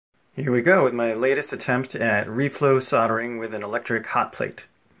Here we go with my latest attempt at reflow soldering with an electric hot plate.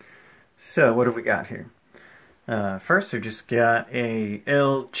 So what have we got here? First, we just got a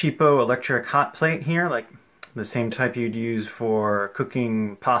El Cheapo electric hot plate here, like the same type you'd use for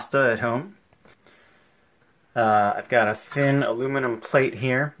cooking pasta at home. I've got a thin aluminum plate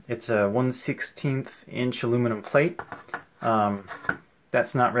here. It's a 1/16 inch aluminum plate.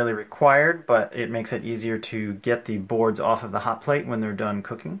 That's not really required, but it makes it easier to get the boards off of the hot plate when they're done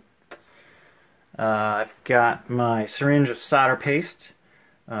cooking. I've got my syringe of solder paste.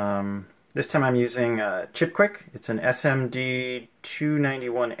 This time I'm using Chip Quick. It's an SMD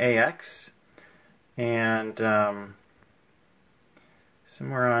 291AX. And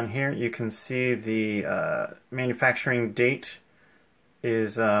somewhere on here you can see the manufacturing date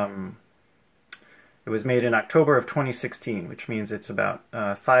is it was made in October of 2016, which means it's about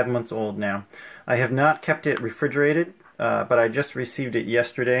 5 months old now. I have not kept it refrigerated, but I just received it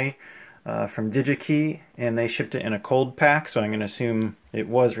yesterday from DigiKey, and they shipped it in a cold pack, so I'm going to assume it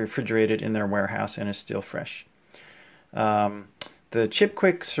was refrigerated in their warehouse and is still fresh. The Chip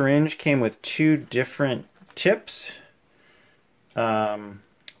Quick syringe came with two different tips,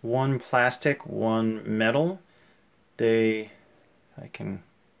 one plastic, one metal. I can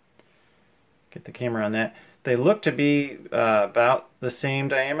get the camera on that. They look to be about the same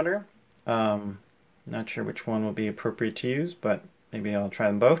diameter. Not sure which one will be appropriate to use, but maybe I'll try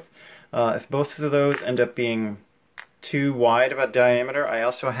them both. If both of those end up being too wide of a diameter, I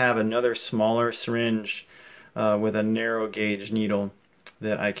also have another smaller syringe with a narrow gauge needle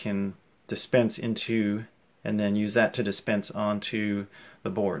that I can dispense into and then use that to dispense onto the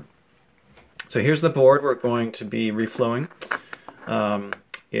board. So here's the board we're going to be reflowing.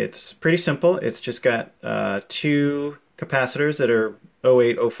 It's pretty simple. It's just got two capacitors that are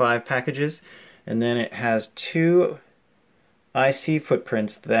 0805 packages, and then it has two IC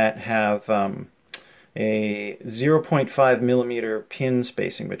footprints that have a 0.5 millimeter pin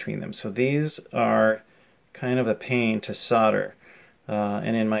spacing between them. So these are kind of a pain to solder.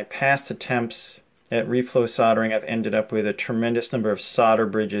 And in my past attempts at reflow soldering, I've ended up with a tremendous number of solder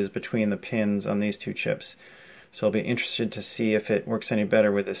bridges between the pins on these two chips. So I'll be interested to see if it works any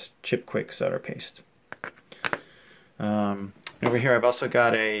better with this Chip Quick solder paste. Over here I've also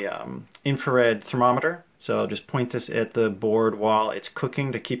got a infrared thermometer. So I'll just point this at the board while it's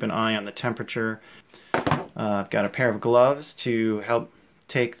cooking to keep an eye on the temperature. I've got a pair of gloves to help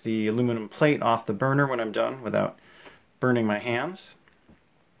take the aluminum plate off the burner when I'm done without burning my hands.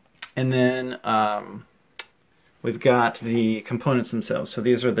 And then we've got the components themselves. So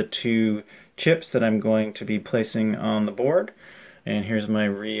these are the two chips that I'm going to be placing on the board. And here's my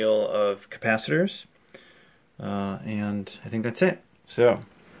reel of capacitors. And I think that's it. So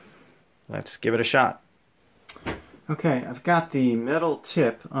let's give it a shot. Okay, I've got the metal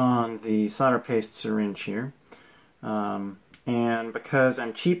tip on the solder paste syringe here. And because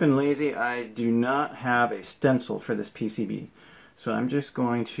I'm cheap and lazy, I do not have a stencil for this PCB. So I'm just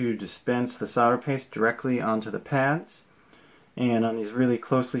going to dispense the solder paste directly onto the pads. And on these really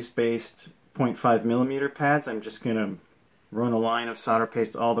closely spaced 0.5 millimeter pads, I'm just going to run a line of solder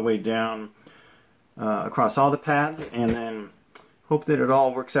paste all the way down across all the pads, and then hope that it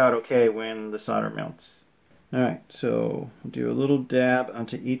all works out okay when the solder melts. Alright, so we'll do a little dab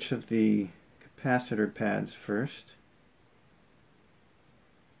onto each of the capacitor pads first.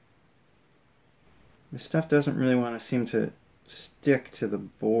 This stuff doesn't really want to seem to stick to the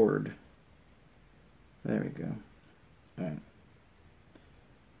board. There we go. Alright.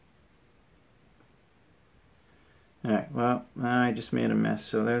 Alright, well, I just made a mess,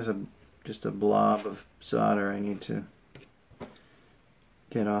 so there's just a blob of solder I need to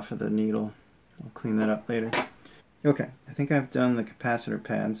get off of the needle. I'll clean that up later. Okay, I think I've done the capacitor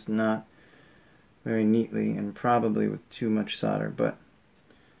pads not very neatly and probably with too much solder, but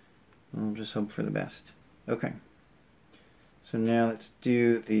I'll just hope for the best. Okay, so now let's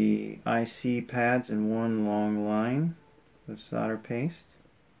do the IC pads in one long line of solder paste.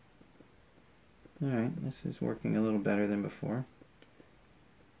 Alright, this is working a little better than before.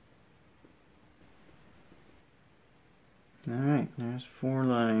 Alright, there's 4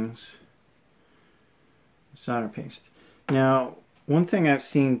 lines of solder paste. Now, one thing I've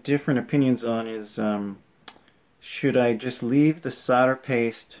seen different opinions on is should I just leave the solder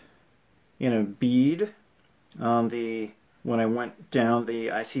paste in a bead on when I went down the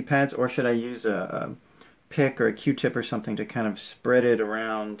IC pads, or should I use a pick or a Q-tip or something to kind of spread it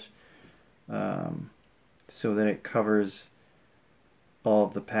around so that it covers all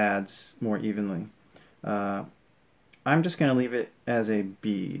of the pads more evenly. I'm just going to leave it as a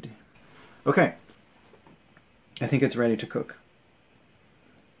bead. Okay, I think it's ready to cook.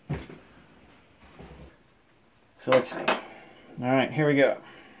 So let's see. All right, here we go.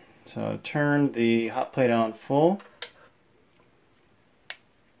 So turn the hot plate on full.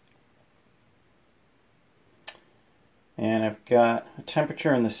 And I've got a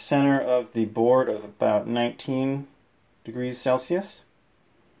temperature in the center of the board of about 19 degrees Celsius.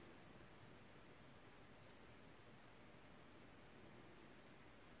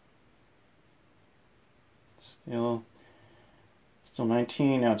 Still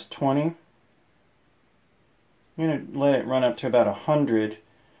 19, now it's 20. I'm going to let it run up to about 100.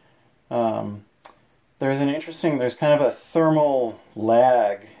 There's kind of a thermal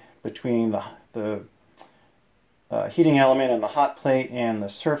lag between the heating element and the hot plate and the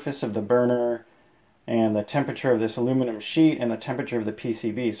surface of the burner and the temperature of this aluminum sheet and the temperature of the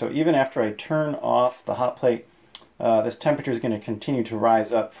PCB. So even after I turn off the hot plate, this temperature is going to continue to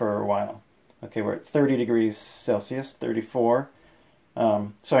rise up for a while. Okay, we're at 30 degrees Celsius, 34.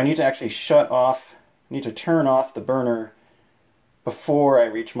 So I need to actually turn off the burner before I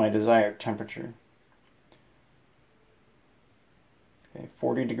reach my desired temperature. Okay,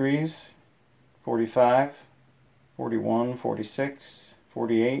 40 degrees, 45, 41, 46,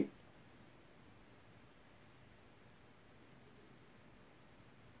 48.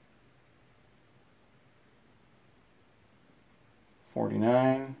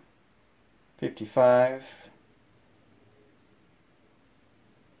 49, 55,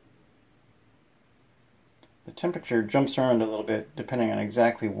 the temperature jumps around a little bit depending on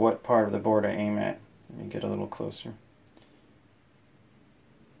exactly what part of the board I aim at. Let me get a little closer.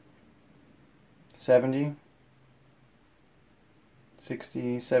 70,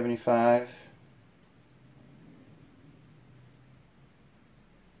 60, 75,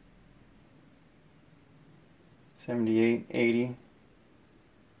 78, 80,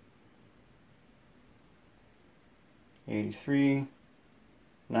 83,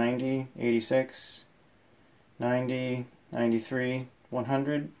 90, 86, 90, 93,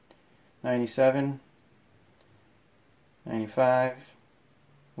 100, 97, 95,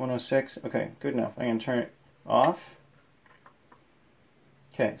 106. Okay, good enough. I'm going to turn it off.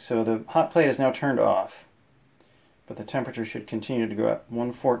 Okay, so the hot plate is now turned off, but the temperature should continue to go up.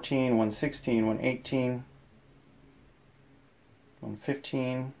 114, 116, 118,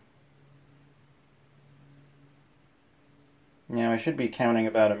 115. Now I should be counting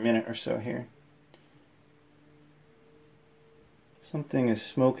about a minute or so here. Something is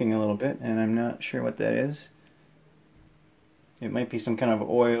smoking a little bit, and I'm not sure what that is. It might be some kind of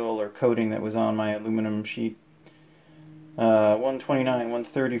oil or coating that was on my aluminum sheet. 129,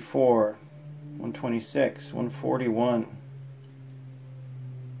 134, 126, 141,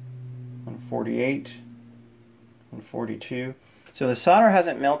 148, 142. So the solder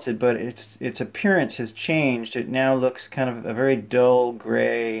hasn't melted, but its appearance has changed. It now looks kind of a very dull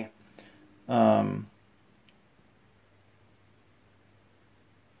gray,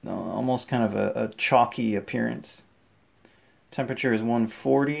 almost kind of a chalky appearance. Temperature is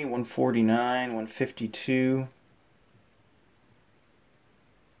 140, 149, 152.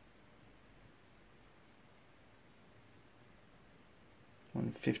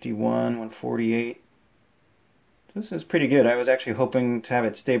 151, 148. This is pretty good. I was actually hoping to have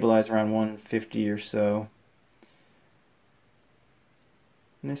it stabilize around 150 or so.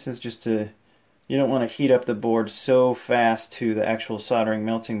 And this is just you don't want to heat up the board so fast to the actual soldering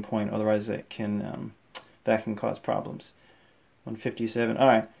melting point, otherwise that can cause problems. 157. All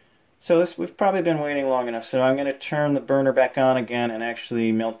right. So we've probably been waiting long enough. So I'm going to turn the burner back on again and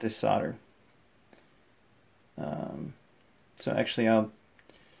actually melt this solder. So actually I'll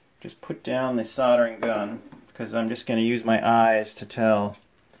just put down the soldering gun, because I'm just going to use my eyes to tell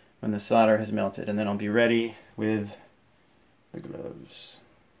when the solder has melted, and then I'll be ready with the gloves.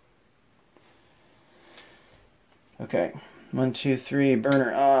 Okay, 1, 2, 3,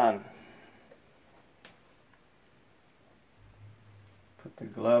 burner on. Put the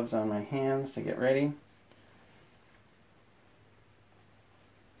gloves on my hands to get ready.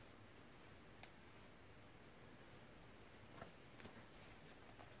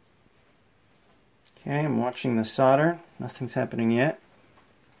 Okay, I'm watching the solder. Nothing's happening yet.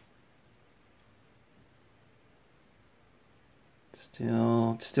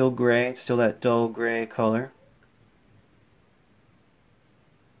 Still gray. It's still that dull gray color.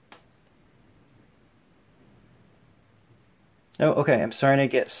 Oh, okay. I'm starting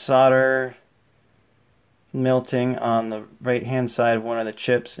to get solder melting on the right hand side of one of the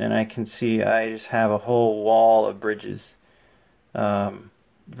chips, and I can see I just have a whole wall of bridges.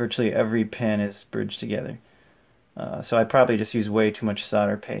 Virtually every pin is bridged together. So I probably just use way too much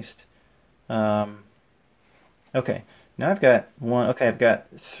solder paste. Okay, now I've got I've got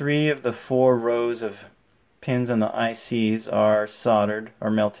 3 of the 4 rows of pins on the ICs are soldered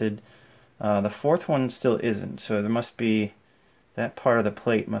or melted. The fourth one still isn't, so there must be, that part of the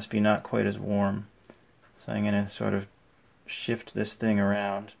plate must be not quite as warm. So I'm going to sort of shift this thing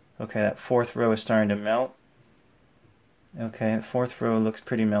around. Okay, that fourth row is starting to melt. Okay, the fourth row looks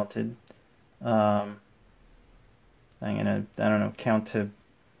pretty melted. I'm gonna, I don't know, count to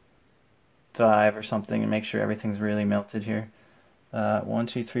 5 or something and make sure everything's really melted here. 1,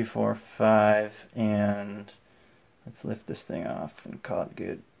 2, 3, 4, 5, and let's lift this thing off and call it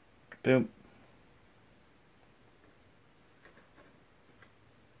good. Boom.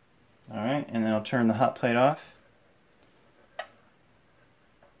 Alright, and then I'll turn the hot plate off.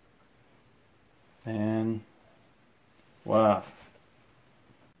 And wow.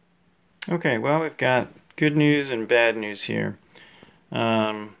 Okay, well, we've got good news and bad news here.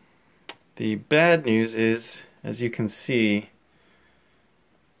 The bad news is, as you can see,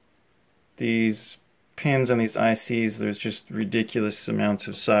 these pins on these ICs, there's just ridiculous amounts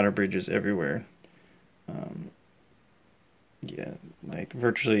of solder bridges everywhere. Yeah, like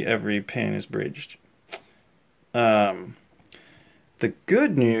virtually every pin is bridged. The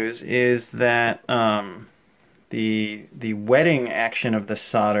good news is that the wetting action of the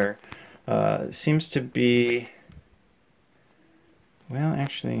solder seems to be, well,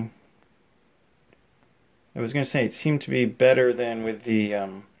 actually, I was going to say it seemed to be better than with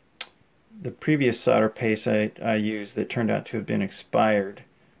the previous solder paste I used that turned out to have been expired.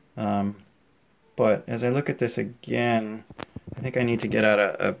 But as I look at this again, I think I need to get out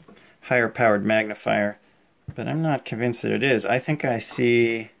a higher powered magnifier. But I'm not convinced that it is. I think I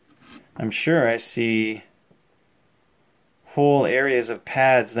see, I'm sure I see whole areas of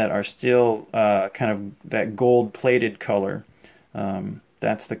pads that are still kind of that gold plated color.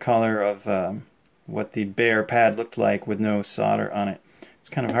 That's the color of what the bare pad looked like with no solder on it. It's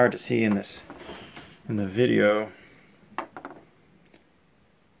kind of hard to see in the video.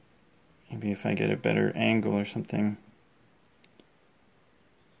 Maybe if I get a better angle or something.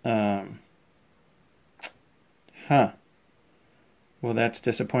 Well, that's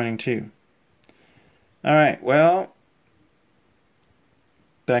disappointing too. Alright, well,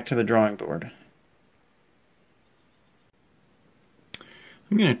 back to the drawing board.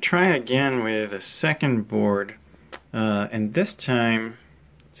 I'm going to try again with a second board, and this time,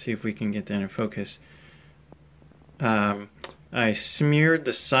 let's see if we can get that in focus. I smeared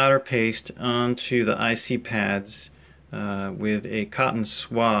the solder paste onto the IC pads with a cotton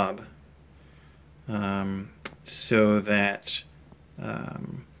swab so that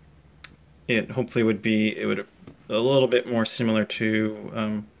it hopefully would be a little bit more similar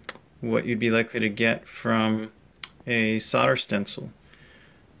to what you'd be likely to get from a solder stencil.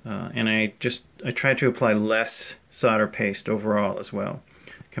 And I tried to apply less solder paste overall as well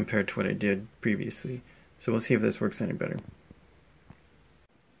compared to what I did previously. So we'll see if this works any better.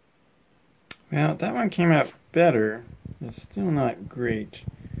 Well, that one came out better. It's still not great.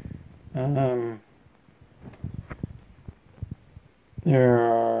 There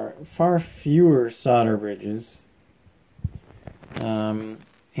are far fewer solder bridges.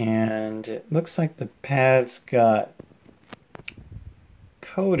 And it looks like the pads got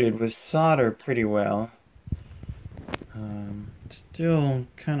coated with solder pretty well. Still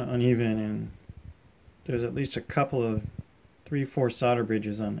kind of uneven, and there's at least a couple of 3-4 solder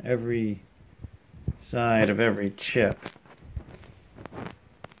bridges on every side of every chip.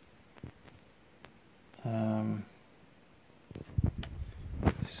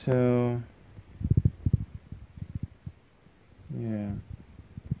 So yeah,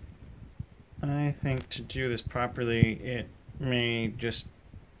 I think to do this properly, it may just,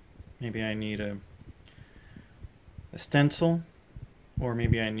 maybe I need a stencil, or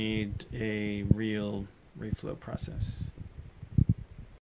maybe I need a real reflow process.